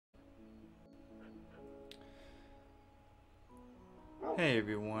Hey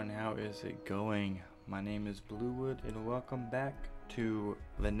everyone, how is it going? My name is Bluewood and welcome back to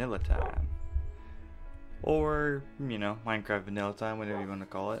Vanilla Tyme. Or, Minecraft Vanilla Tyme, whatever you want to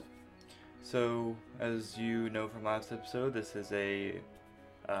call it. So, as you know from last episode, this is a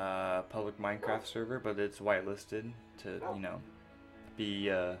public Minecraft server, but it's whitelisted to,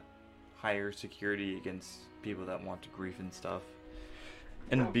 be higher security against people that want to grief and stuff.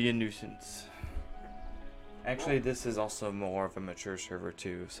 And be a nuisance. Actually, this is also more of a mature server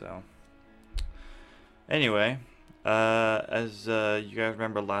too, so. Anyway, as you guys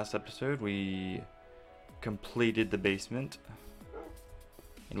remember last episode, we completed the basement.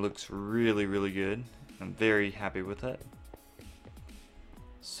 It looks really, really good. I'm very happy with it.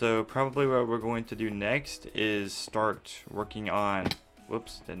 So probably what we're going to do next is start working on,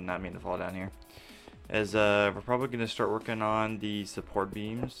 whoops, did not mean to fall down here. We're probably going to start working on the support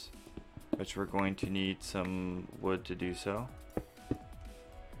beams, which we're going to need some wood to do so.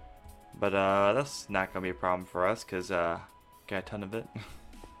 But that's not going to be a problem for us because got a ton of it.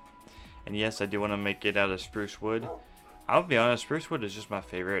 And yes, I do want to make it out of spruce wood. I'll be honest, spruce wood is just my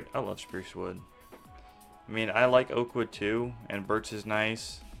favorite. I love spruce wood. I mean, I like oak wood too, and birch is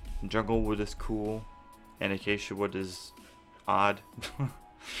nice. Jungle wood is cool, and acacia wood is odd.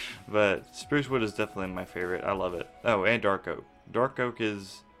 But spruce wood is definitely my favorite. I love it. Oh, and dark oak. Dark oak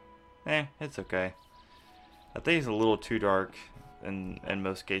is, it's okay. I think it's a little too dark in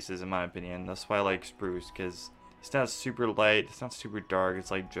most cases, in my opinion. That's why I like spruce, because it's not super light, it's not super dark, it's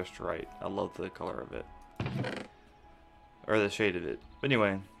like just right. I love the color of it. Or the shade of it. But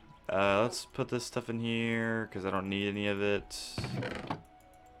anyway, let's put this stuff in here, because I don't need any of it.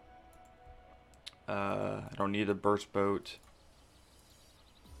 I don't need a birch boat.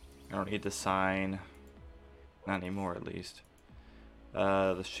 I don't need the sign. Not anymore, at least.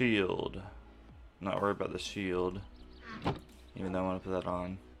 The shield. Not worried about the shield, even though I want to put that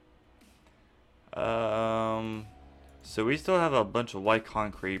on. So we still have a bunch of white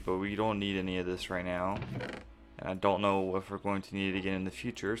concrete, but we don't need any of this right now. And I don't know if we're going to need it again in the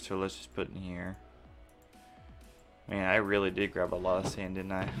future, so let's just put it in here. Man, I really did grab a lot of sand,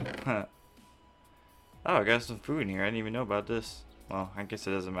 didn't I? Oh, I got some food in here. I didn't even know about this. Well, I guess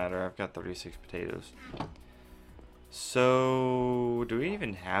it doesn't matter. I've got 36 potatoes. So, do we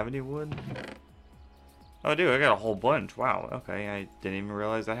even have any wood? Oh, dude, I got a whole bunch. Wow, okay. I didn't even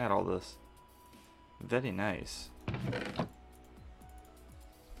realize I had all this. Very nice.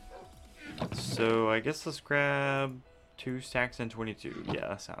 So, I guess let's grab 2 stacks and 22. Yeah,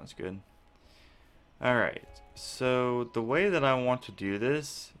 that sounds good. Alright, so the way that I want to do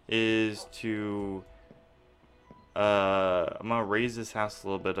this is to... I'm gonna raise this house a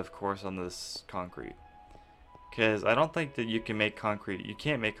little bit, of course, on this concrete. Because I don't think that you can make concrete... You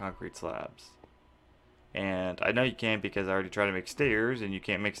can't make concrete slabs. And I know you can't because I already tried to make stairs, and you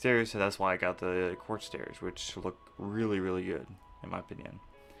can't make stairs, so that's why I got the quartz stairs, which look really, really good, in my opinion.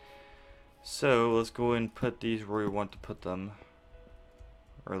 So, let's go and put these where we want to put them.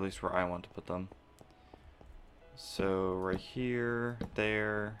 Or at least where I want to put them. So, right here,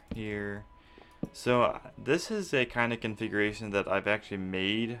 there, here. So, this is a kind of configuration that I've actually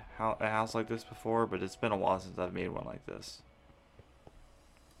made a house like this before, but it's been a while since I've made one like this.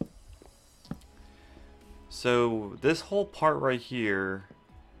 So, this whole part right here,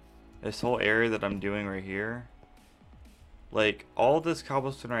 this whole area that I'm doing right here, like, all this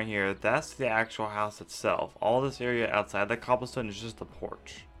cobblestone right here, that's the actual house itself. All this area outside the cobblestone is just the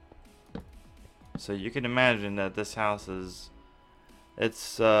porch. So, you can imagine that this house is...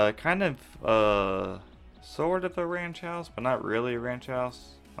 It's kind of sort of a ranch house, but not really a ranch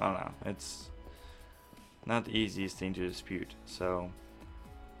house. I don't know. It's not the easiest thing to dispute. So,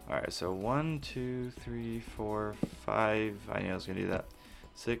 alright, so 1, 2, 3, 4, 5. I knew I was going to do that.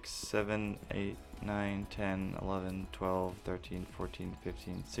 6, 7, 8, 9, 10, 11, 12, 13, 14,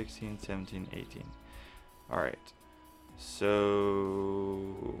 15, 16, 17, 18. Alright.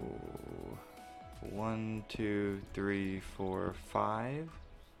 So... 1, 2, 3, 4, 5.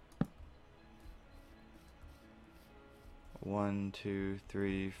 1, 2,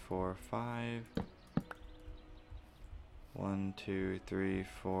 3, 4, 5. 1, 2, 3,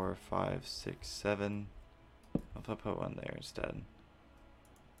 4, 5, 6, 7. What if I put one there instead?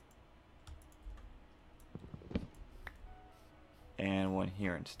 And one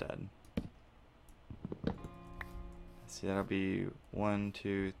here instead. See, that'll be 1,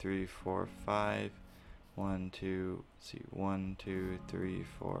 2, 3, 4, 5. 1, 2, see, 1, 2, 3,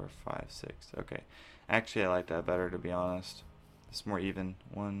 4, 5, 6. Okay. Actually, I like that better, to be honest. It's more even.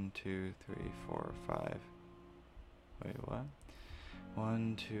 1, 2, 3, 4, 5. Wait, what?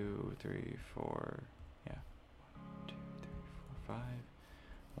 1, 2, 3, 4. Yeah. 1, 2, 3, 4, 5.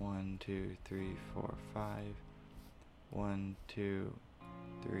 1, 2, 3, 4, 5. 1, 2,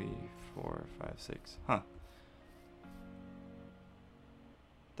 3, 4, 5, 6. Huh.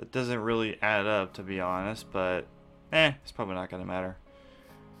 That doesn't really add up, to be honest, but it's probably not gonna matter.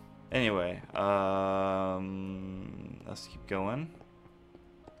 Anyway, let's keep going.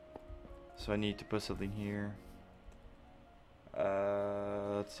 So I need to put something here.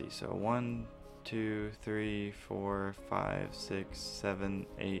 Let's see. So 1, 2, 3, 4, 5, 6, 7,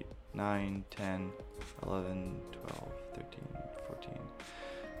 8, 9, 10, 11, 12, 13, 14,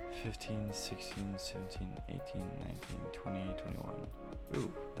 15, 16, 17, 18, 19, 20, 21.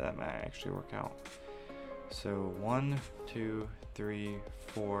 Ooh, that might actually work out. So 1, 2, 3,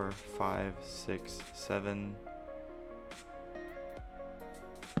 4, 5, 6, 7.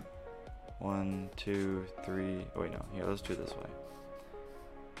 1, 2, 3. Oh wait, no. Here, let's do it this way.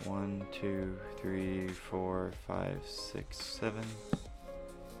 1, 2, 3, 4, 5, 6, 7.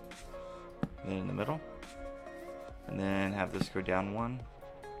 And then in the middle. And then have this go down 1.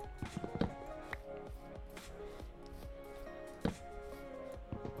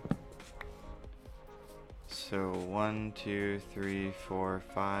 So 1, 2, 3, 4,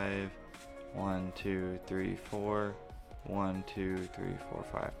 5. 1, 2, 3, 4. 1, 2, 3, 4,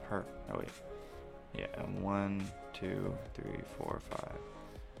 5. Oh wait. Yeah, 1, 2, 3, 4, 5.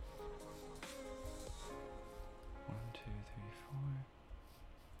 1, 2, 3,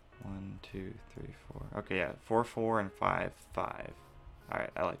 4. 1, 2, 3, 4. Okay, yeah, 4, 4, and 5, 5.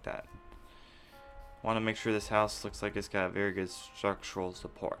 Alright, I like that. Want to make sure this house looks like it's got very good structural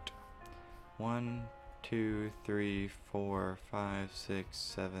support. 1, 2, 3, 4, 5, 6,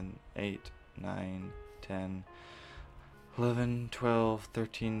 7, 8, 9, 10, 11, 12,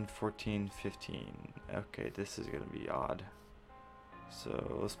 13, 14, 15. Okay, this is going to be odd.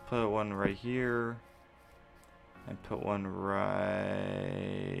 So let's put one right here. And put one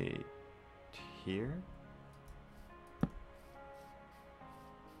right here.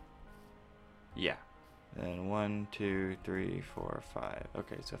 Yeah. Then 1, 2, 3, 4, 5.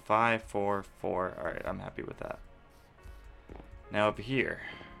 Okay, so 5, 4, 4. Alright, I'm happy with that. Now up here.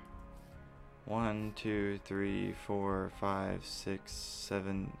 1, 2, 3, 4, 5, 6,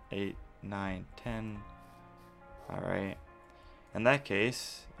 7, 8, 9, 10. Alright. In that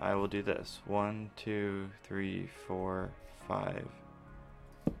case, I will do this. 1, 2, 3, 4, 5.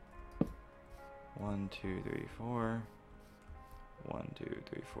 1, 2, 3, 4. 1, 2,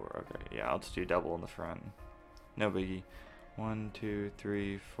 3, 4. Okay, yeah, I'll just do double in the front. No biggie. 1, 2,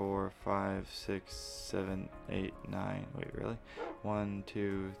 3, 4, 5, 6, 7, 8, 9. Wait, really? 1,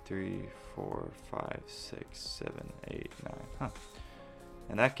 2, 3, 4, 5, 6, 7, 8, 9. Huh.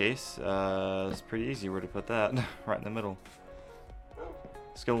 In that case, it's pretty easy where to put that. Right in the middle.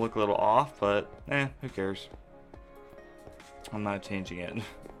 It's gonna look a little off, but who cares? I'm not changing it.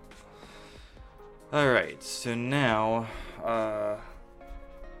 Alright, so now,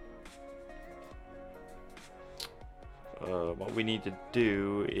 what we need to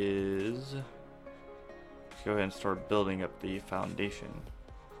do is go ahead and start building up the foundation.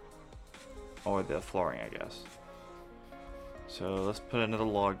 Or the flooring, I guess. So let's put another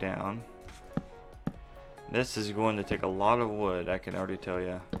log down. This is going to take a lot of wood, I can already tell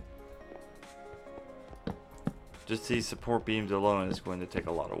you. Just these support beams alone is going to take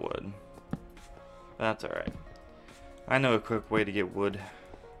a lot of wood. That's alright. I know a quick way to get wood.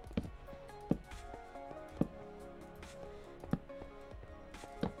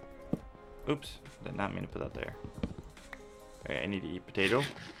 Oops, did not mean to put that there. Alright, I need to eat potato.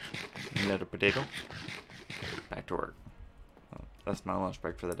 Another potato. Back to work. Oh, that's my lunch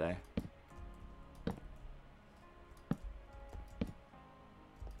break for the day.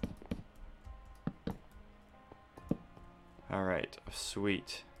 Alright,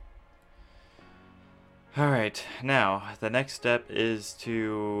 sweet. Alright, now, the next step is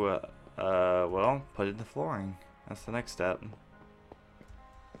to, well, put in the flooring. That's the next step.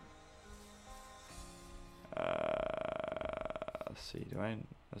 Let's see,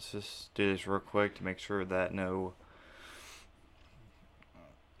 let's just do this real quick to make sure that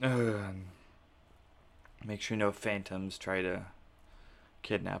make sure no phantoms try to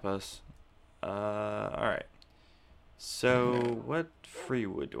kidnap us. Alright. So, what free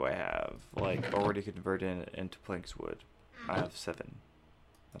wood do I have? Like, already converted into planks wood. I have 7.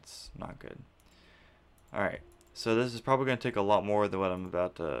 That's not good. Alright. So, this is probably going to take a lot more than what I'm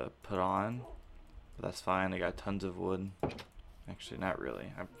about to put on. But that's fine. I got tons of wood. Actually, not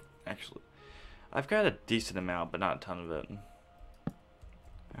really. I've got a decent amount, but not a ton of it.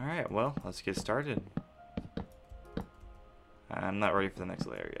 Alright, well, let's get started. I'm not ready for the next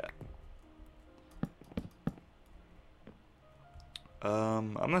layer yet.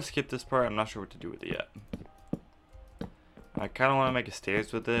 I'm gonna skip this part. I'm not sure what to do with it yet. I kind of want to make a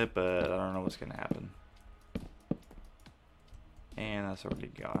stairs with it, but I don't know what's gonna happen. And that's already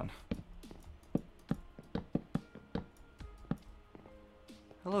gone.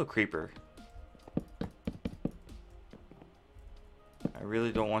 Hello, creeper. I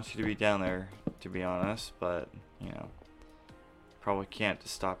really don't want you to be down there, to be honest, but, you know, probably can't to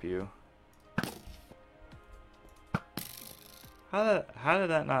stop you. How did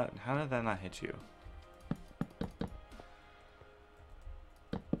that not hit you?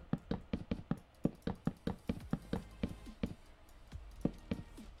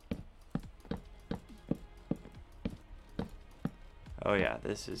 Oh yeah,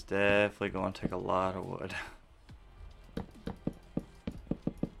 this is definitely going to take a lot of wood.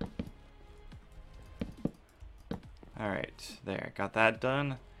 Alright, there, got that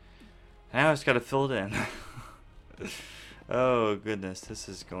done. Now I just gotta fill it in. Oh goodness, this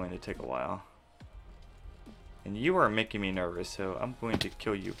is going to take a while. And you are making me nervous, so I'm going to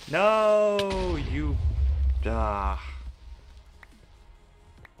kill you. No, you... Dang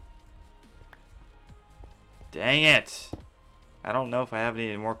it! I don't know if I have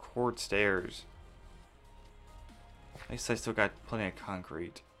any more quartz stairs. At least I still got plenty of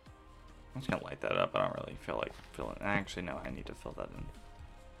concrete. I'm just gonna light that up. I don't really feel like filling it. Actually, no, I need to fill that in.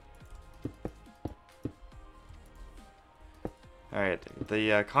 Alright,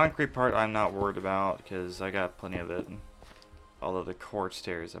 the concrete part I'm not worried about because I got plenty of it. Although the quartz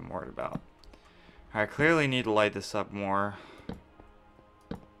stairs I'm worried about. I clearly need to light this up more.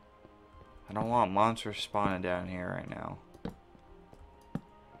 I don't want monsters spawning down here right now.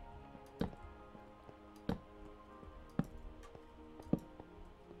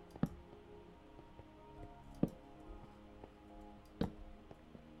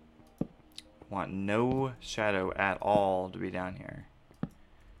 Want no shadow at all to be down here.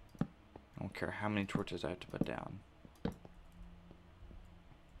 I don't care how many torches I have to put down.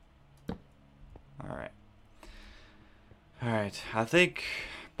 Alright. Alright, I think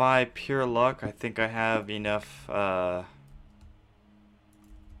by pure luck, I think I have enough, I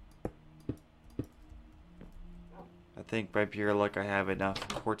think by pure luck I have enough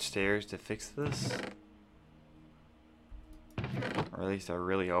quartz stairs to fix this. Or at least I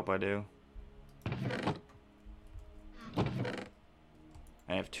really hope I do.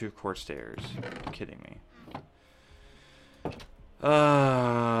 I have 2 quartz stairs. You're kidding me.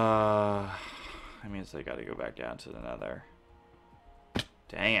 That means I gotta go back down to the nether.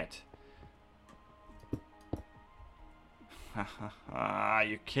 Dang it.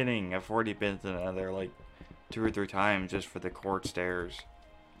 You're kidding. I've already been to the nether like 2 or 3 times just for the quartz stairs.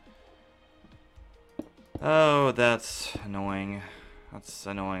 Oh, that's annoying. That's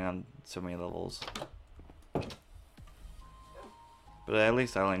annoying on so many levels. But at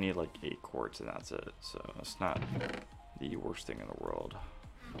least I only need like 8 quartz and that's it. So it's not the worst thing in the world.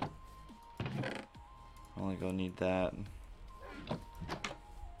 Only gonna need that.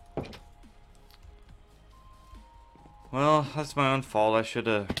 Well, that's my own fault. I should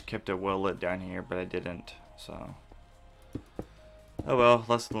have kept it well lit down here, but I didn't. So, oh well,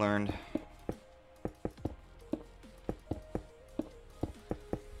 lesson learned.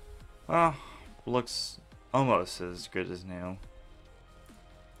 Well, looks almost as good as new.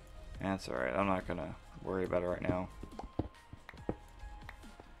 That's alright. I'm not gonna worry about it right now.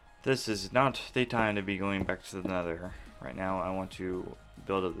 This is not the time to be going back to the nether. Right now, I want to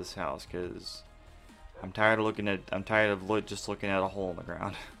build up this house because I'm tired of just looking at a hole in the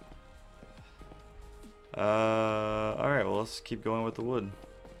ground. Alright, well, let's keep going with the wood.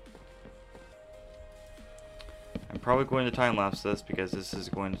 I'm probably going to time lapse this because this is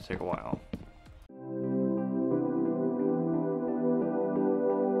going to take a while.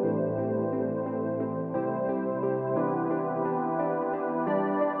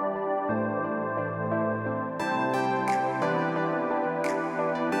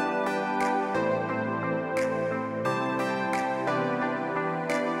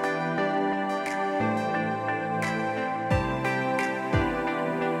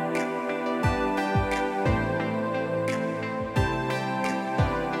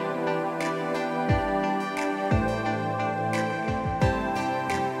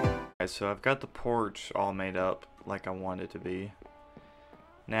 So I've got the porch all made up like I want it to be.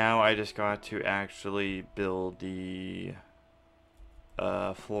 Now I just got to actually build the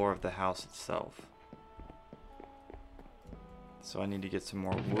floor of the house itself. So I need to get some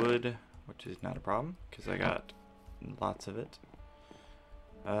more wood, which is not a problem because I got lots of it.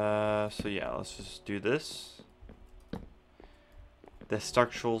 So yeah, let's just do this. The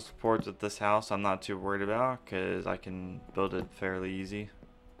structural supports of this house I'm not too worried about because I can build it fairly easy.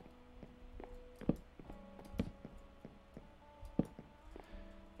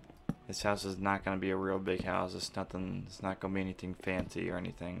 This house is not going to be a real big house. It's not going to be anything fancy or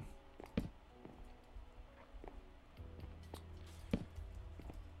anything.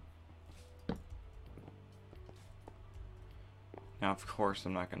 Now, of course,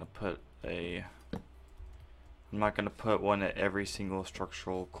 I'm not going to put one at every single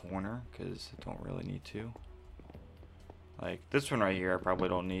structural corner because I don't really need to. Like this one right here, I probably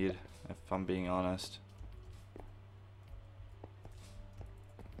don't need, if I'm being honest.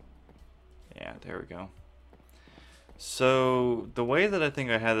 Yeah, there we go. So the way that I think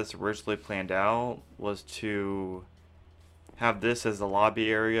I had this originally planned out was to have this as the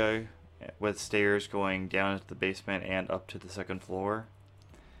lobby area with stairs going down into the basement and up to the second floor.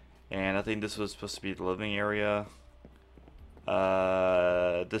 And I think this was supposed to be the living area.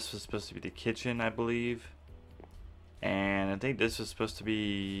 This was supposed to be the kitchen, I believe. And I think this was supposed to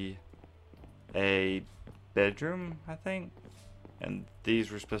be a bedroom, I think. And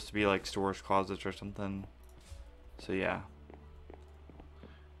these were supposed to be like storage closets or something. So yeah.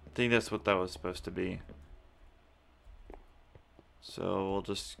 I think that's what that was supposed to be. So we'll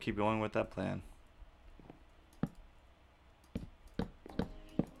just keep going with that plan.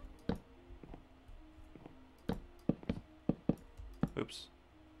 Oops.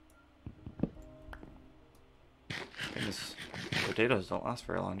 Goodness, potatoes don't last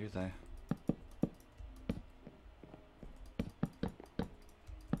very long, do they?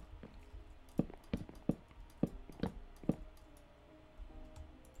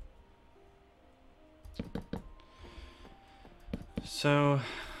 So,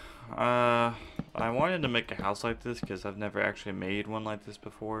 I wanted to make a house like this because I've never actually made one like this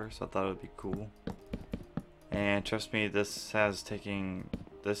before, so I thought it would be cool. And trust me, this is taking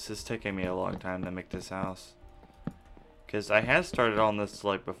me a long time to make this house. Because I had started on this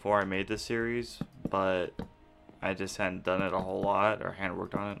like before I made this series, but I just hadn't done it a whole lot or hadn't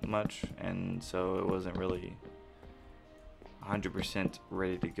worked on it much, and so it wasn't really 100%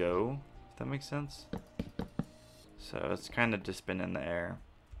 ready to go, if that makes sense. So it's kind of just been in the air.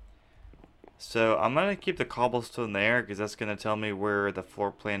 So I'm going to keep the cobblestone there because that's going to tell me where the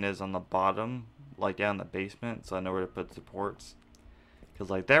floor plan is on the bottom, like down in the basement, so I know where to put supports.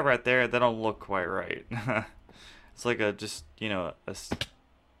 Because like that right there, that don't look quite right. It's like a just, you know,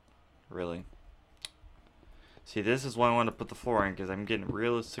 really. See, this is why I want to put the floor in because I'm getting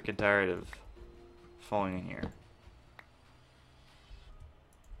real sick and tired of falling in here.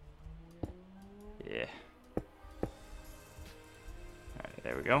 Yeah. Alright,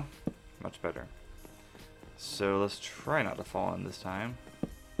 there we go. Much better. So let's try not to fall in this time.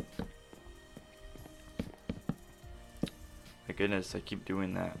 My goodness, I keep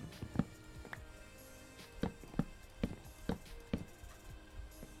doing that.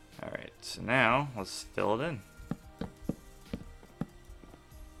 Alright, so now let's fill it in.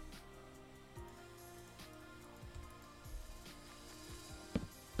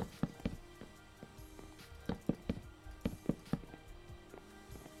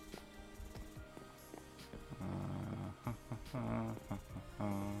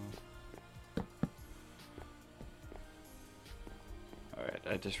 Alright,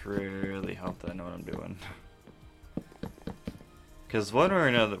 I just really hope that I know what I'm doing. Because one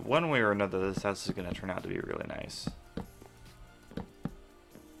way or another, this house is going to turn out to be really nice.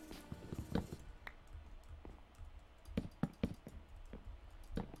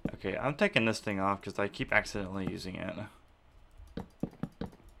 Okay, I'm taking this thing off because I keep accidentally using it.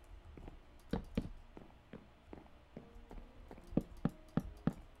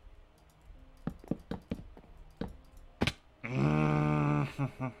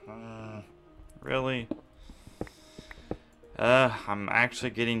 Really? I'm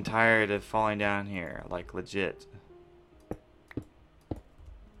actually getting tired of falling down here, like legit.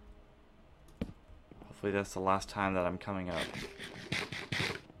 Hopefully that's the last time that I'm coming up.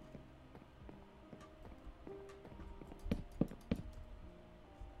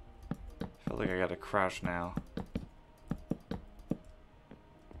 I feel like I gotta crouch now. Can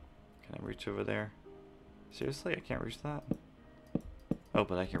I reach over there? Seriously, I can't reach that? Oh,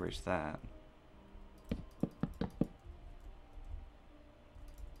 but I can reach that.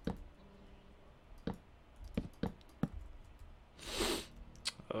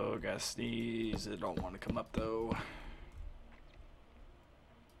 Oh, gotta sneeze. I don't want to come up though.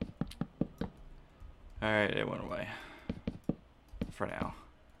 Alright, it went away. For now.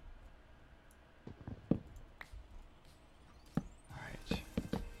 Alright.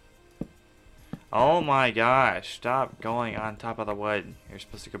 Oh my gosh, stop going on top of the wood. You're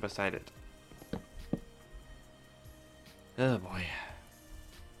supposed to go beside it. Oh boy.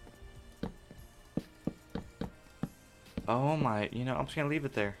 Oh my, you know, I'm just gonna leave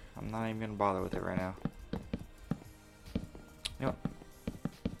it there. I'm not even gonna bother with it right now. You know,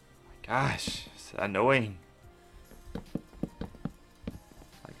 gosh, it's annoying. Like,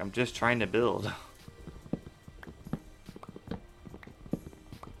 I'm just trying to build.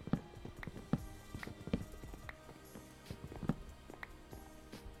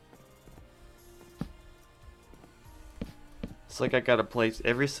 It's like I gotta place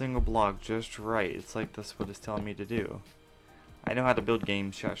every single block just right. It's like that's what it's telling me to do. I know how to build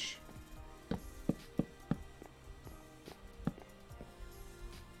games, shush.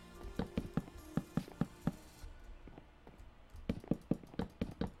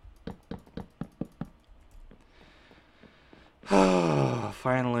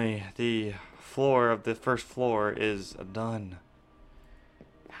 Finally, the floor of the first floor is done.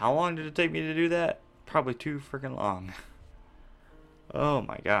 How long did it take me to do that? Probably too freaking long. Oh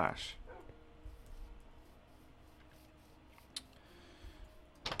my gosh.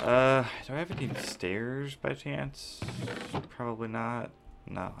 Do I have any stairs by chance? Probably not.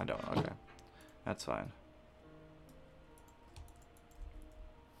 No, I don't. Okay. That's fine.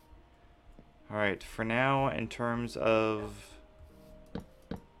 Alright, for now, in terms of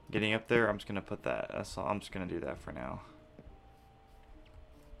getting up there, I'm just gonna put that. That's all. I'm just gonna do that for now.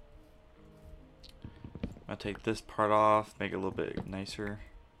 I'll take this part off, make it a little bit nicer.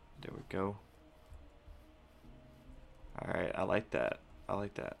 There we go. Alright, I like that. I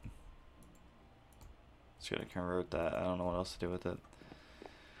like that. Just gonna convert that. I don't know what else to do with it.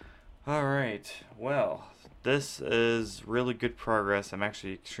 Alright, well, this is really good progress. I'm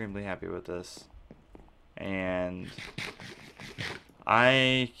actually extremely happy with this. And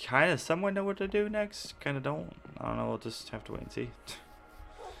I kind of somewhat know what to do next. Kind of don't. I don't know. We'll just have to wait and see.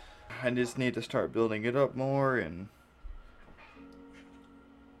 I just need to start building it up more and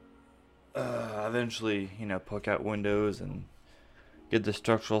eventually, you know, poke out windows and get the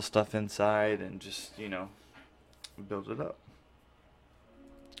structural stuff inside and just, you know, build it up.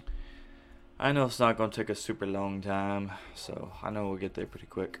 I know it's not going to take a super long time, so I know we'll get there pretty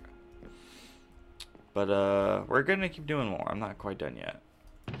quick. But we're going to keep doing more. I'm not quite done yet.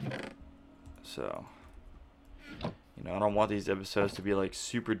 So, you know, I don't want these episodes to be like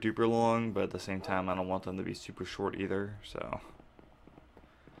super duper long, but at the same time, I don't want them to be super short either, so.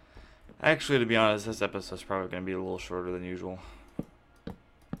 Actually, to be honest, this episode's probably going to be a little shorter than usual.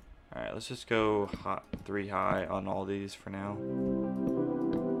 Alright, let's just go 3 high on all these for now.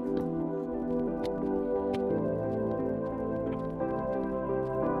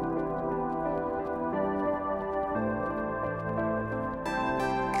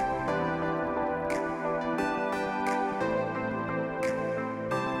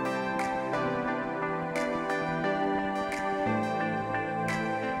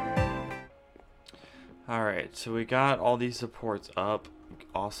 Alright, so we got all these supports up.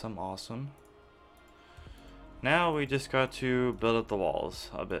 Awesome, awesome. Now we just got to build up the walls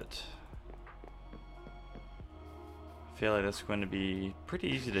a bit. I feel like that's going to be pretty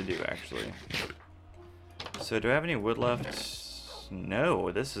easy to do, actually. So do I have any wood left? No,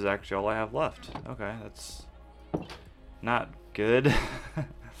 this is actually all I have left. Okay, that's not good.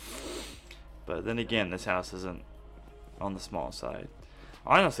 But then again, this house isn't on the small side.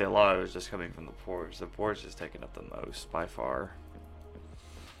 Honestly, a lot of it is just coming from the porch. The porch is taking up the most by far.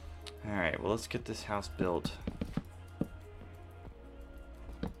 Alright, well, let's get this house built.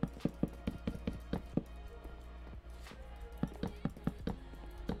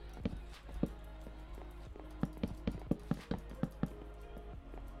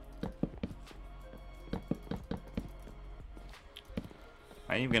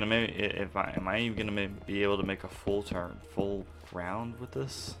 Am I even gonna be able to make a full round with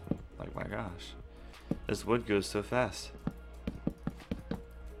this? Like, my gosh, this wood goes so fast.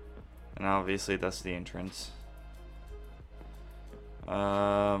 And obviously that's the entrance.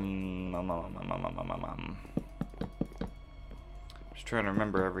 Just trying to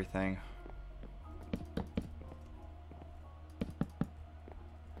remember everything.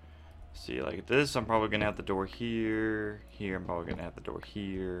 See, like this, I'm probably gonna have the door here. Here, I'm probably gonna have the door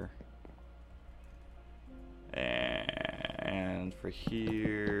here. And for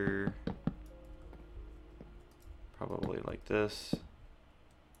here, probably like this.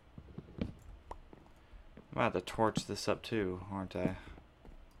 I'm gonna have to torch this up too, aren't I?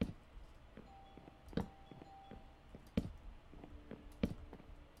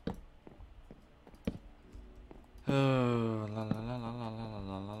 Oh, la la la la la la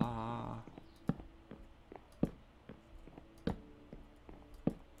la la la.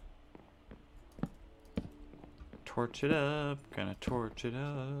 torch it up. Gonna torch it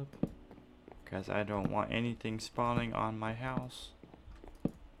up. Because I don't want anything spawning on my house.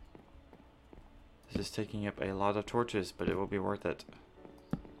 This is taking up a lot of torches, but it will be worth it.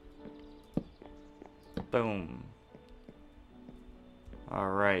 Boom.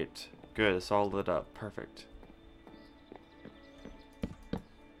 Alright. Good, it's all lit up. Perfect.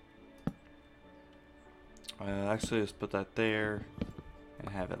 Actually, let's put that there and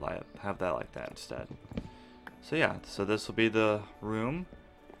have that like that instead. So yeah, so this will be the room.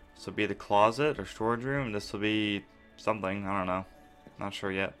 This will be the closet or storage room. This will be something, I don't know. Not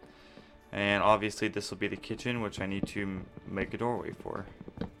sure yet. And obviously this will be the kitchen, which I need to make a doorway for.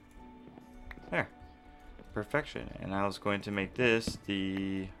 There. Perfection. And I was going to make this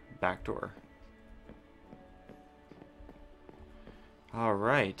the back door.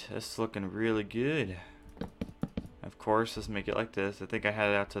 Alright, this is looking really good. Of course, let's make it like this. I think I had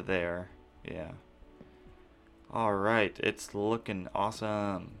it out to there. Yeah. Alright, it's looking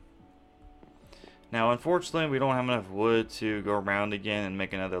awesome. Now, unfortunately, we don't have enough wood to go around again and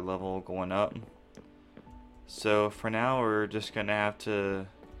make another level going up. So, for now, we're just going to have to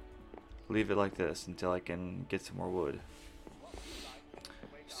leave it like this until I can get some more wood.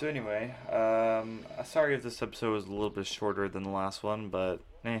 So anyway, sorry if this episode was a little bit shorter than the last one, but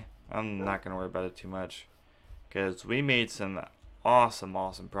I'm not going to worry about it too much. Because we made some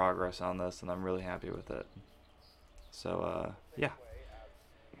awesome progress on this, and I'm really happy with it. So, yeah.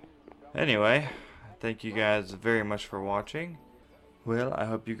 Anyway, thank you guys very much for watching. Well, I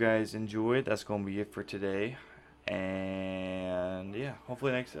hope you guys enjoyed. That's going to be it for today. And, yeah,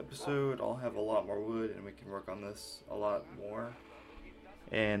 hopefully next episode I'll have a lot more wood, and we can work on this a lot more.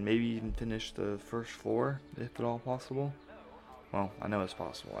 And maybe even finish the first floor, if at all possible. Well, I know it's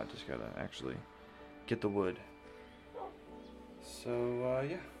possible. I just got to actually get the wood. So,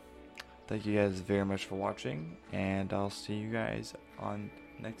 yeah. Thank you guys very much for watching, and I'll see you guys on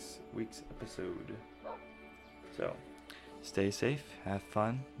next week's episode. So, stay safe, have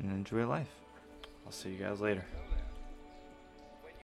fun, and enjoy life. I'll see you guys later.